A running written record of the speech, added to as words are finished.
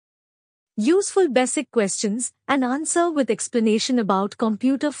Useful basic questions and answer with explanation about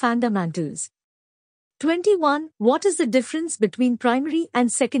computer fundamentals. 21. What is the difference between primary and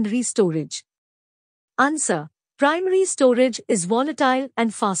secondary storage? Answer. Primary storage is volatile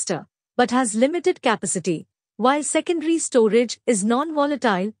and faster, but has limited capacity, while secondary storage is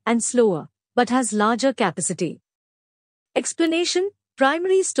non-volatile and slower, but has larger capacity. Explanation.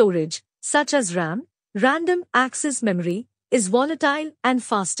 Primary storage, such as RAM, random access memory, is volatile and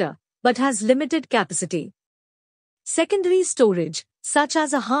faster, but has limited capacity. Secondary storage, such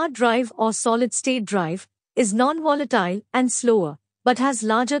as a hard drive or solid-state drive, is non-volatile and slower, but has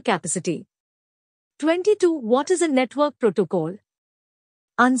larger capacity. 22. What is a network protocol?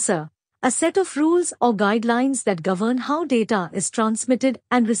 Answer. A set of rules or guidelines that govern how data is transmitted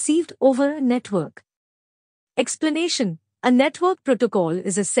and received over a network. Explanation. A network protocol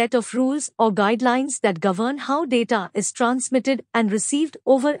is a set of rules or guidelines that govern how data is transmitted and received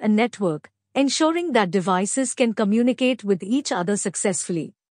over a network, ensuring that devices can communicate with each other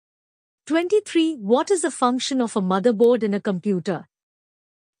successfully. 23. What is the function of a motherboard in a computer?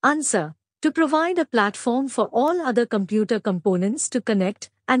 Answer. To provide a platform for all other computer components to connect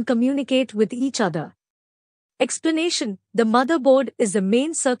and communicate with each other. Explanation. The motherboard is the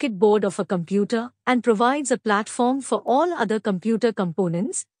main circuit board of a computer and provides a platform for all other computer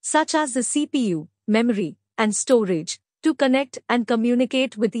components, such as the CPU, memory, and storage, to connect and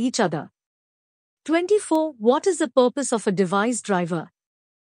communicate with each other. 24. What is the purpose of a device driver?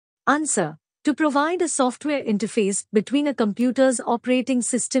 Answer. To provide a software interface between a computer's operating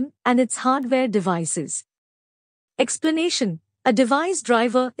system and its hardware devices. Explanation. A device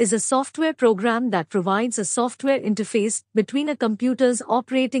driver is a software program that provides a software interface between a computer's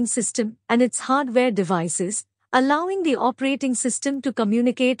operating system and its hardware devices, allowing the operating system to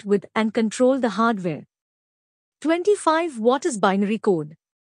communicate with and control the hardware. 25. What is binary code?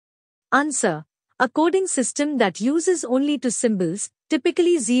 Answer. A coding system that uses only two symbols,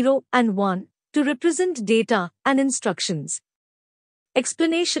 typically 0 and 1, to represent data and instructions.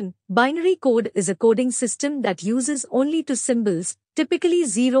 Explanation. Binary code is a coding system that uses only two symbols, typically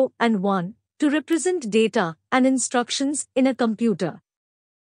 0 and 1, to represent data and instructions in a computer.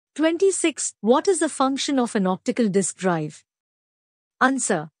 26. What is the function of an optical disk drive?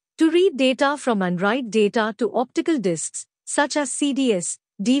 Answer. To read data from and write data to optical disks, such as CDs,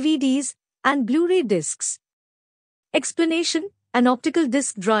 DVDs, and Blu-ray discs. Explanation. An optical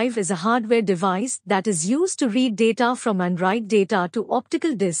disk drive is a hardware device that is used to read data from and write data to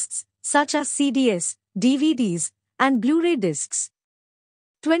optical disks, such as CDs, DVDs, and Blu-ray discs.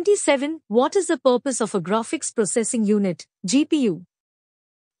 27. What is the purpose of a graphics processing unit, GPU?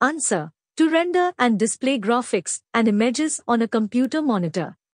 Answer. To render and display graphics and images on a computer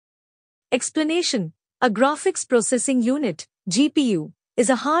monitor. Explanation. A graphics processing unit, GPU, is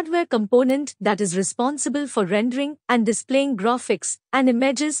a hardware component that is responsible for rendering and displaying graphics and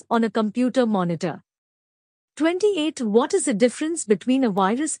images on a computer monitor. 28. What is the difference between a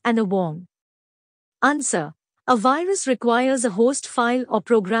virus and a worm? Answer. A virus requires a host file or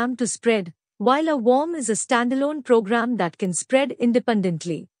program to spread, while a worm is a standalone program that can spread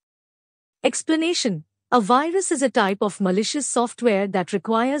independently. Explanation. A virus is a type of malicious software that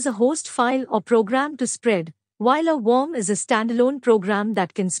requires a host file or program to spread, while a worm is a standalone program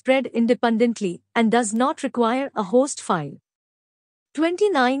that can spread independently and does not require a host file.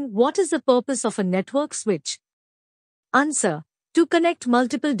 29. What is the purpose of a network switch? Answer. To connect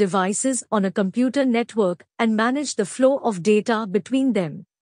multiple devices on a computer network and manage the flow of data between them.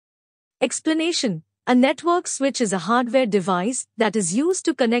 Explanation. A network switch is a hardware device that is used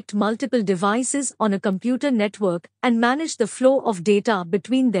to connect multiple devices on a computer network and manage the flow of data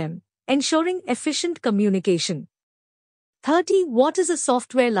between them, ensuring efficient communication. 30. What is a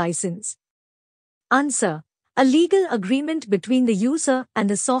software license? Answer. A legal agreement between the user and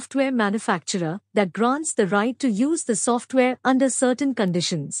the software manufacturer that grants the right to use the software under certain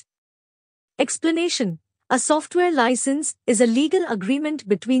conditions. Explanation. A software license is a legal agreement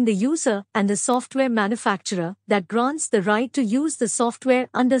between the user and the software manufacturer that grants the right to use the software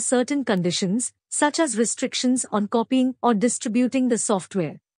under certain conditions, such as restrictions on copying or distributing the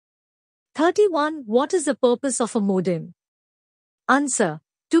software. 31. What is the purpose of a modem? Answer.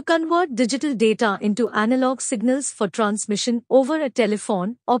 To convert digital data into analog signals for transmission over a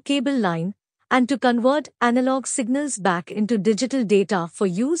telephone or cable line, and to convert analog signals back into digital data for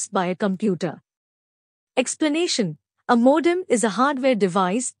use by a computer. Explanation. A modem is a hardware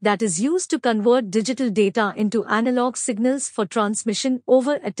device that is used to convert digital data into analog signals for transmission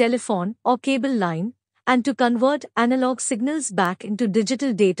over a telephone or cable line, and to convert analog signals back into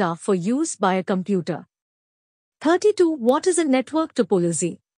digital data for use by a computer. 32. What is a network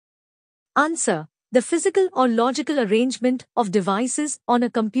topology? Answer: the physical or logical arrangement of devices on a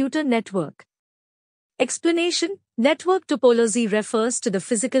computer network. Explanation: network topology refers to the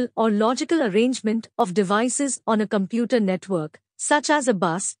physical or logical arrangement of devices on a computer network, such as a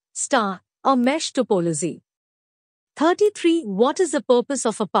bus, star, or mesh topology. 33. What is the purpose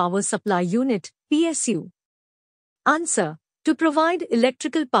of a power supply unit, PSU? Answer: to provide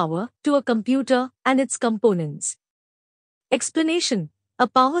electrical power to a computer and its components. Explanation: a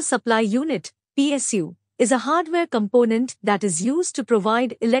power supply unit, PSU, is a hardware component that is used to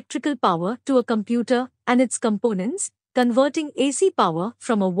provide electrical power to a computer and its components, converting AC power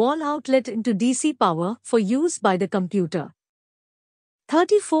from a wall outlet into DC power for use by the computer.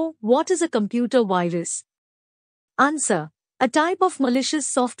 34. What is a computer virus? Answer: a type of malicious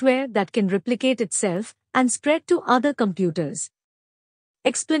software that can replicate itself and spread to other computers.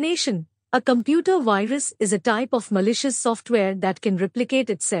 Explanation: a computer virus is a type of malicious software that can replicate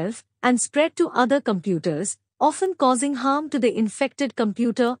itself and spread to other computers, often causing harm to the infected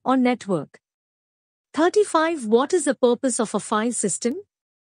computer or network. 35. What is the purpose of a file system?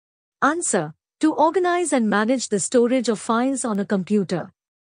 Answer: to organize and manage the storage of files on a computer.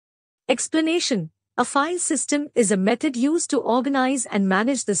 Explanation: a file system is a method used to organize and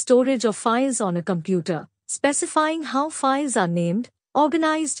manage the storage of files on a computer, specifying how files are named,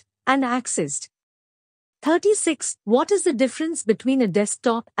 organized, and accessed. 36. What is the difference between a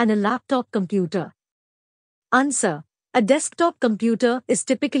desktop and a laptop computer? Answer: a desktop computer is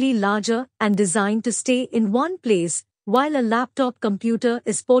typically larger and designed to stay in one place, while a laptop computer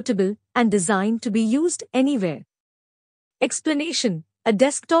is portable and designed to be used anywhere. Explanation: a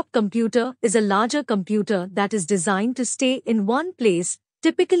desktop computer is a larger computer that is designed to stay in one place,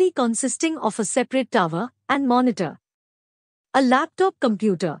 typically consisting of a separate tower and monitor. A laptop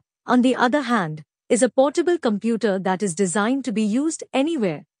computer, on the other hand, is a portable computer that is designed to be used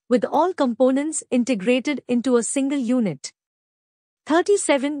anywhere, with all components integrated into a single unit.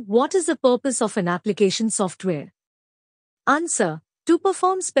 37. What is the purpose of an application software? Answer: to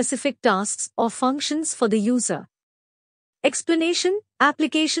perform specific tasks or functions for the user. Explanation: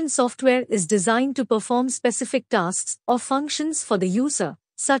 application software is designed to perform specific tasks or functions for the user,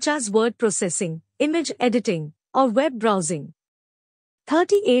 such as word processing, image editing, or web browsing.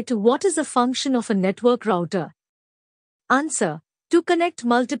 38. What is the function of a network router? Answer: to connect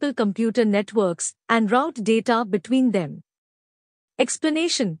multiple computer networks and route data between them.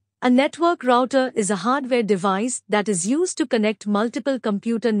 Explanation: a network router is a hardware device that is used to connect multiple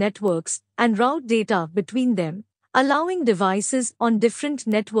computer networks and route data between them, allowing devices on different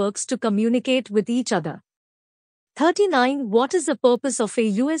networks to communicate with each other. 39. What is the purpose of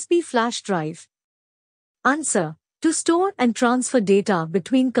a USB flash drive? Answer: to store and transfer data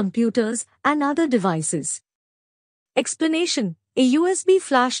between computers and other devices. Explanation: a USB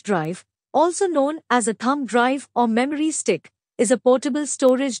flash drive, also known as a thumb drive or memory stick, is a portable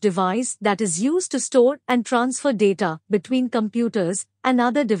storage device that is used to store and transfer data between computers and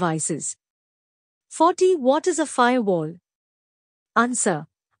other devices. 40. What is a firewall? Answer: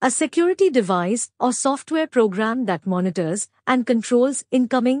 a security device or software program that monitors and controls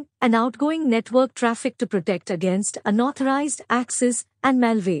incoming and outgoing network traffic to protect against unauthorized access and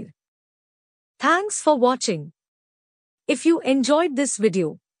malware. Thanks for watching. If you enjoyed this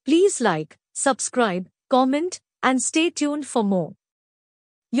video, please like, subscribe, comment, and stay tuned for more.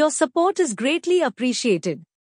 Your support is greatly appreciated.